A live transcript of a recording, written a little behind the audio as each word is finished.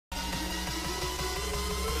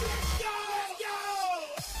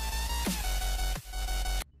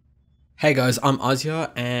Hey guys, I'm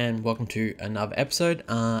Azia and welcome to another episode.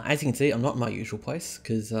 As you can see, I'm not in my usual place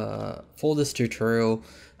because for this tutorial,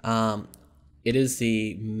 it is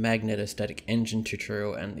the Magnetostatic engine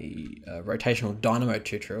tutorial and the Rotational Dynamo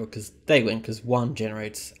tutorial because they link, because one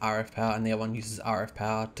generates RF power and the other one uses RF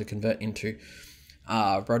power to convert into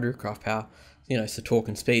RotaryCraft power, so torque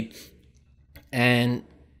and speed. And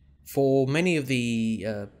for many of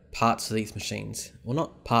the parts of these machines, well,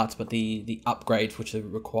 not parts, but the upgrades which are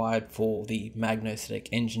required for the Magnetostatic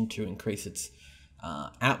engine to increase its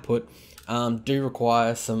output, do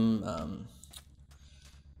require some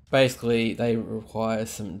basically they require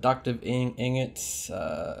some inductive ingots,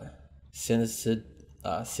 sintered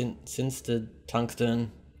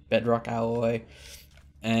tungsten, bedrock alloy,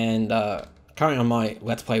 and currently on my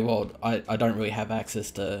Let's Play world I don't really have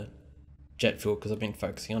access to jet fuel because I've been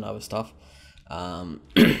focusing on other stuff.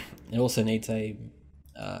 It also needs a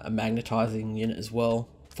magnetizing unit as well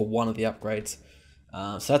for one of the upgrades.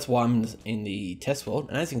 So that's why I'm in the test world.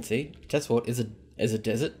 And as you can see, test world is a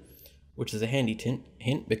desert, which is a handy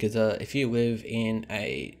hint because if you live in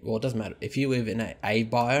it doesn't matter. If you live in a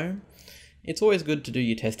biome, it's always good to do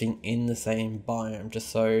your testing in the same biome, just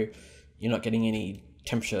so you're not getting any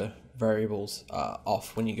temperature variables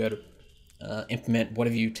off when you go to implement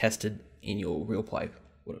whatever you tested in your real life.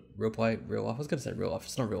 Real life? I was going to say real life.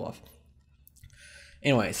 It's not real life.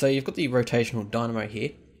 Anyway, so you've got the rotational dynamo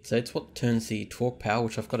here. So it's what turns the torque power,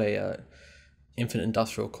 which I've got a infinite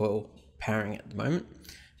industrial coil powering at the moment.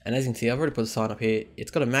 And as you can see, I've already put a sign up here.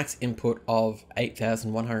 It's got a max input of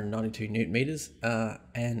 8,192 newton meters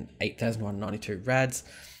and 8,192 rads.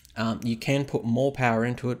 You can put more power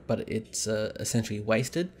into it, but it's essentially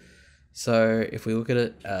wasted. So if we look at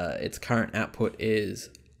it, its current output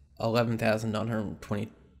is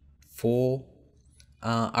 11,924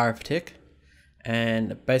 RF tick,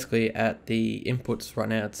 and basically at the inputs right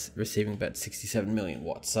now it's receiving about 67 million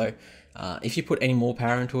watts. So if you put any more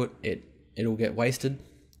power into it, it'll get wasted.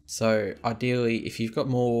 So ideally, if you've got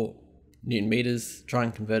more newton meters, try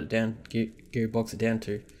and convert it down, gearbox it down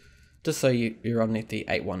to just so you're underneath the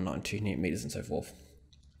 8192 newton meters and so forth.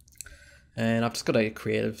 And I've just got a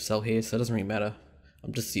creative cell here, so it doesn't really matter.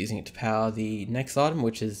 I'm just using it to power the next item,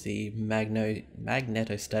 which is the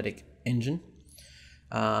Magnetostatic engine,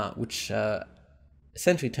 which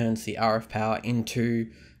essentially turns the RF power into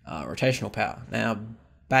rotational power. Now,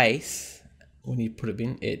 base, when you put it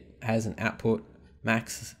in, it has an output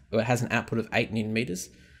of 8 newton meters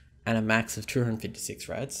and a max of 256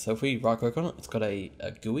 rads. So if we right click on it, it's got a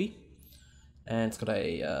GUI, and it's got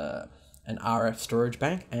an RF storage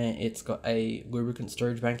bank, and it's got a lubricant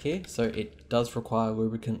storage bank here, so it does require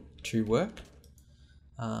lubricant to work.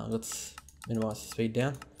 Let's minimize the speed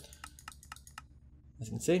down. As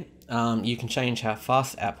you can see, you can change how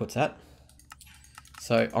fast output's at.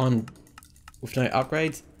 So with no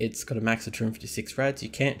upgrades, it's got a max of 256 rads. You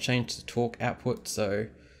can't change the torque output, so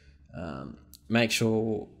make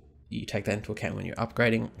sure you take that into account when you're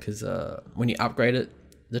upgrading, because when you upgrade it,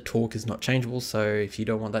 the torque is not changeable. So if you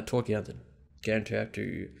don't want that torque, you have to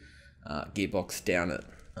gearbox down it.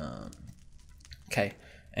 Okay,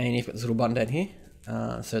 and you've got this little button down here.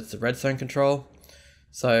 So it's the redstone control.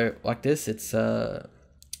 So like this, it's if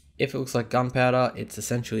it looks like gunpowder, it's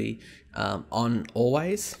essentially on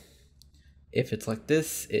always. If it's like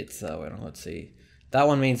this, it's let's see. That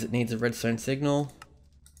one means it needs a redstone signal.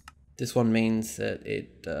 This one means that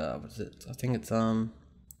it what is it? I think it's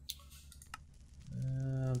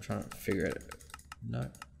I'm trying to figure it. No.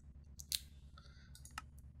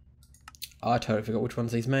 I totally forgot which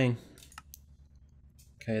ones these mean.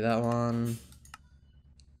 Okay, that one.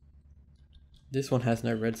 This one has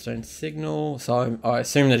no redstone signal, so I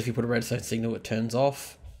assume that if you put a redstone signal, it turns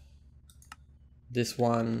off. This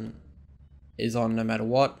one is on no matter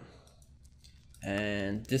what.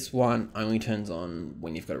 And this one only turns on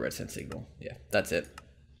when you've got a redstone signal. Yeah, that's it.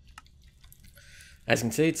 As you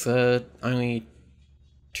can see, it's only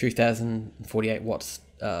 2,048 watts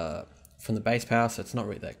from the base power, so it's not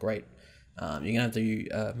really that great. You're going to have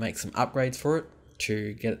to make some upgrades for it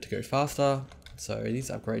to get it to go faster. So these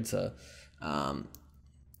upgrades are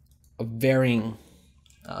of varying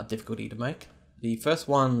difficulty to make. The first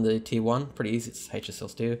one, the tier 1, pretty easy. It's HSL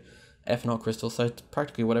steel, ethanol crystal, so it's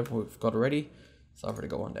practically whatever we've got already. So I've already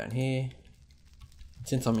got one down here.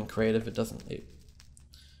 Since I'm in creative,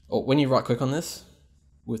 when you right click on this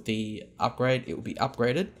with the upgrade, it will be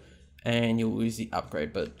upgraded and you'll lose the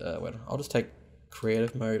upgrade. But I'll just take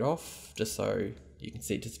creative mode off just so you can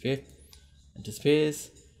see it disappear. It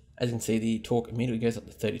disappears. As you can see, the torque immediately goes up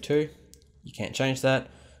to 32. You can't change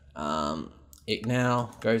that. It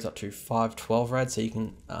now goes up to 512 rads, so you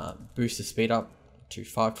can boost the speed up to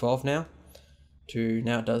 512 now.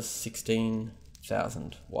 Now it does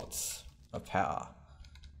 16,000 watts of power.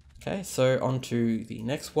 Okay, so on to the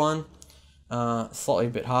next one. Slightly a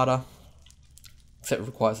bit harder, except it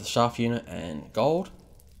requires a shaft unit and gold.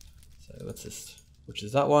 So let's just, which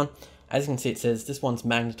is that one. As you can see, it says this one's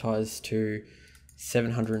magnetized to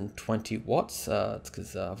 720 watts. It's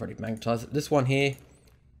because I've already magnetized it. This one here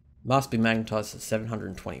must be magnetized at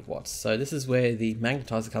 720 watts. So this is where the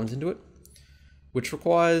magnetizer comes into it, which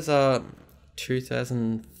requires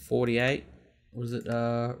 2048, what is it,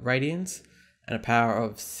 radians, and a power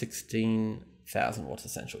of 16,000 watts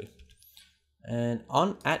essentially. And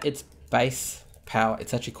at its base power,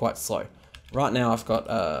 it's actually quite slow. Right now I've got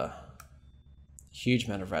a huge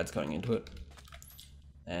amount of rads going into it,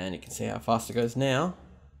 and you can see how fast it goes now.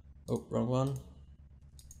 Oh, wrong one.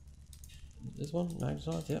 This one,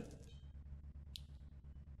 magnetized, yep.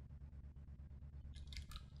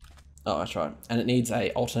 Oh, that's right. And it needs a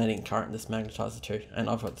alternating current, this magnetizer too. And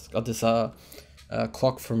I've got this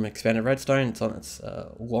clock from Expanded Redstone. It's on its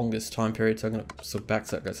longest time period, so I'm going to switch back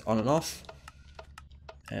so it goes on and off.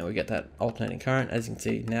 And we get that alternating current. As you can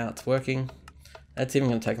see, now it's working. That's even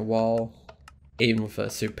going to take a while, even with a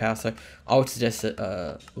super power. So I would suggest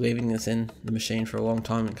that, leaving this in the machine for a long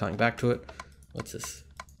time and coming back to it. Let's just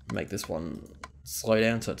make this one slow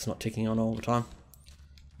down so it's not ticking on all the time.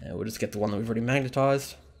 And we'll just get the one that we've already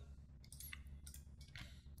magnetized.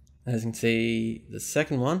 As you can see, the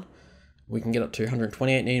second one, we can get up to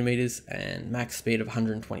 128 newton meters and max speed of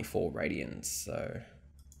 124 radians. So,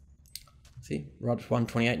 see, right up to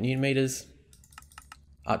 128 newton meters,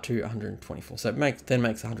 up to 124. So it then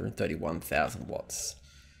makes 131,000 watts.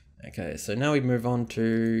 Okay, so now we move on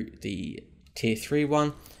to the tier 3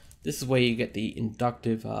 one. This is where you get the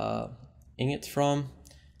inductive ingots from.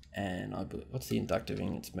 And I believe, what's the inductive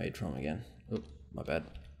ingots made from again? Oh, my bad.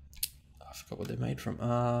 I forgot what they're made from.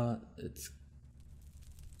 It's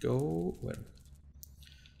gold. Wait.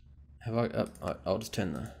 Have I? I'll just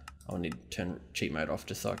turn the. I'll need to turn cheat mode off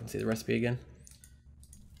just so I can see the recipe again.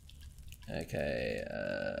 Okay.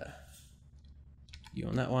 You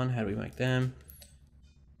on that one? How do we make them?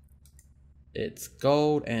 It's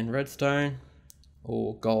gold and redstone,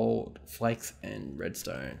 or gold flakes and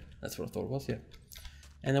redstone. That's what I thought it was. Yeah.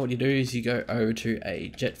 And then what you do is you go over to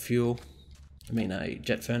a jet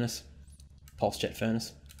furnace. Pulse jet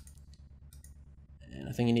furnace, and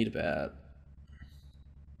I think you need about,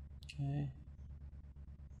 okay,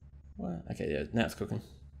 what? Okay, yeah, now it's cooking.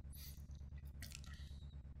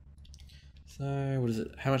 So what is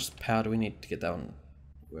it? How much power do we need to get that one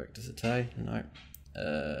work? Does it say? No.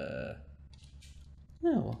 Oh,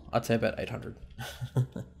 well, I'd say about 800.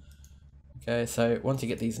 Okay, so once you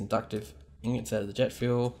get these inductive ingots out of the jet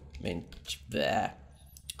fuel,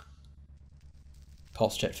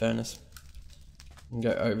 pulse jet furnace, and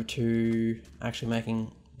go over to actually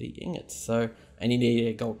making the ingots. So, and you need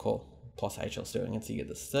a gold core plus HL steel ingots. So you get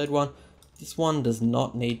this third one. This one does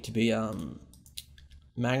not need to be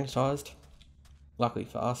magnetized. Luckily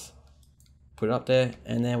for us, put it up there,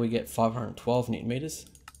 and then we get 512 newton meters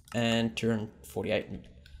and 248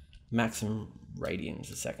 maximum radians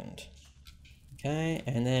a second. Okay,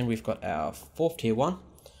 and then we've got our fourth tier one,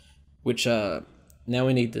 which now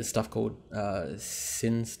we need this stuff called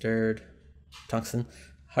sin-stirred tungsten.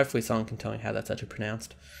 Hopefully someone can tell me how that's actually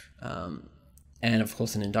pronounced. And of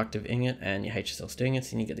course an inductive ingot and your HSL steel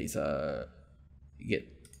ingots, and you get these you get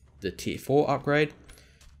the tier 4 upgrade,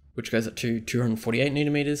 which goes up to 248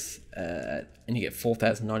 newton meters, and you get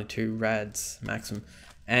 4092 rads maximum.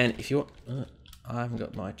 And if you want, I haven't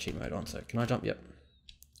got my cheat mode on, so can I jump? Yep.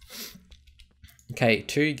 Okay,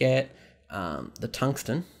 to get the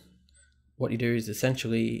tungsten, what you do is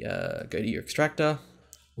essentially go to your extractor,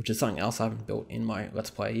 which is something else I haven't built in my Let's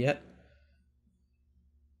Play yet.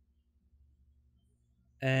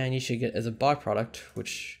 And you should get as a byproduct,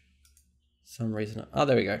 which some reason, oh,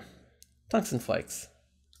 there we go, tungsten flakes.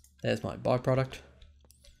 There's my byproduct.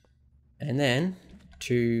 And then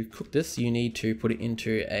to cook this, you need to put it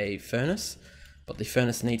into a furnace, but the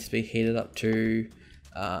furnace needs to be heated up to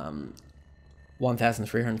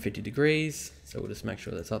 1350 degrees. So we'll just make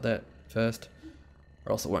sure that's up there first,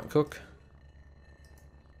 or else it won't cook.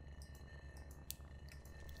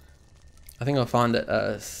 I think I'll find that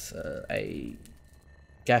a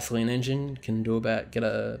gasoline engine can do about, get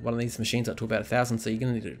one of these machines up to about 1,000, so you're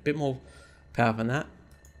going to need a bit more power than that.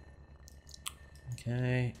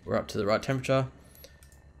 Okay, we're up to the right temperature,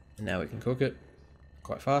 and now we can cook it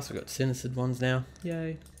quite fast. We've got sinistered ones now,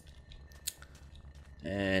 yay.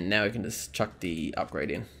 And now we can just chuck the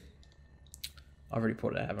upgrade in. I've already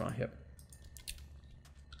put it out, haven't I? Yep.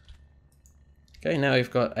 Okay, now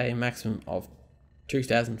we've got a maximum of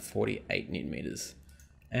 2048 Newton meters,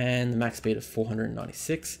 and the max speed of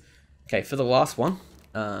 496. Okay, for the last one,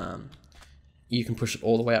 you can push it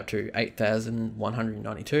all the way up to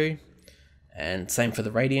 8,192, and same for the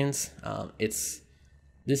radians.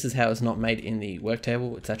 This is how it's not made in the work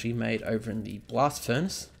table. It's actually made over in the blast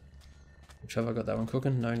furnace. Which, have I got that one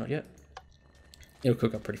cooking? No, not yet. It'll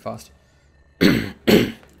cook up pretty fast.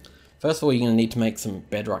 First of all, you're going to need to make some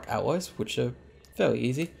bedrock alloys, which are fairly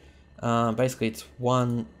easy. Basically, it's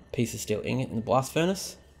 1 piece of steel ingot in the blast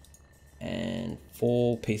furnace and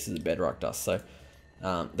 4 pieces of bedrock dust. So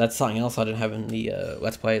that's something else I didn't have in the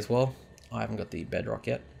Let's Play as well. I haven't got the bedrock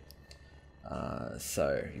yet.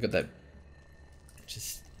 So you got that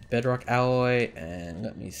just bedrock alloy, and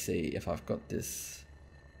let me see if I've got this.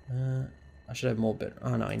 I should have more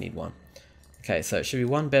oh no, I need 1. Okay, so it should be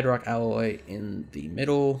 1 bedrock alloy in the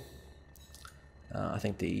middle. I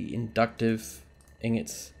think the inductive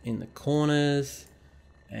ingots in the corners,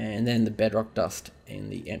 and then the bedrock dust in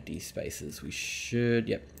the empty spaces. We should,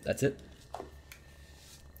 yep, that's it.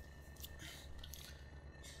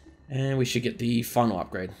 And we should get the final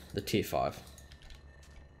upgrade, the tier 5.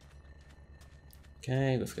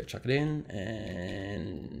 Okay, let's go chuck it in,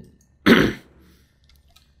 and there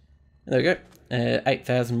we go.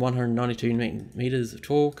 8,192 meters of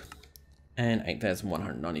torque and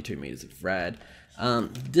 8,192 meters of rad.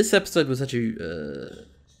 This episode was actually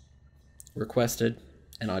requested,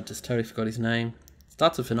 and I just totally forgot his name.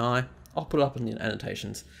 Starts with an I. I'll put it up in the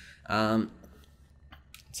annotations. So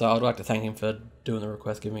I'd like to thank him for doing the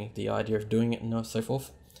request, giving me the idea of doing it, and so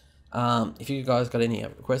forth. If you guys got any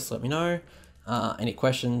requests, let me know. Any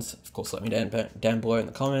questions, of course, let me down below in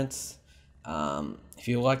the comments. If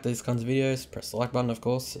you like these kinds of videos, press the like button, of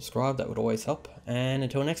course, subscribe, that would always help. And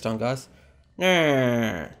until next time, guys.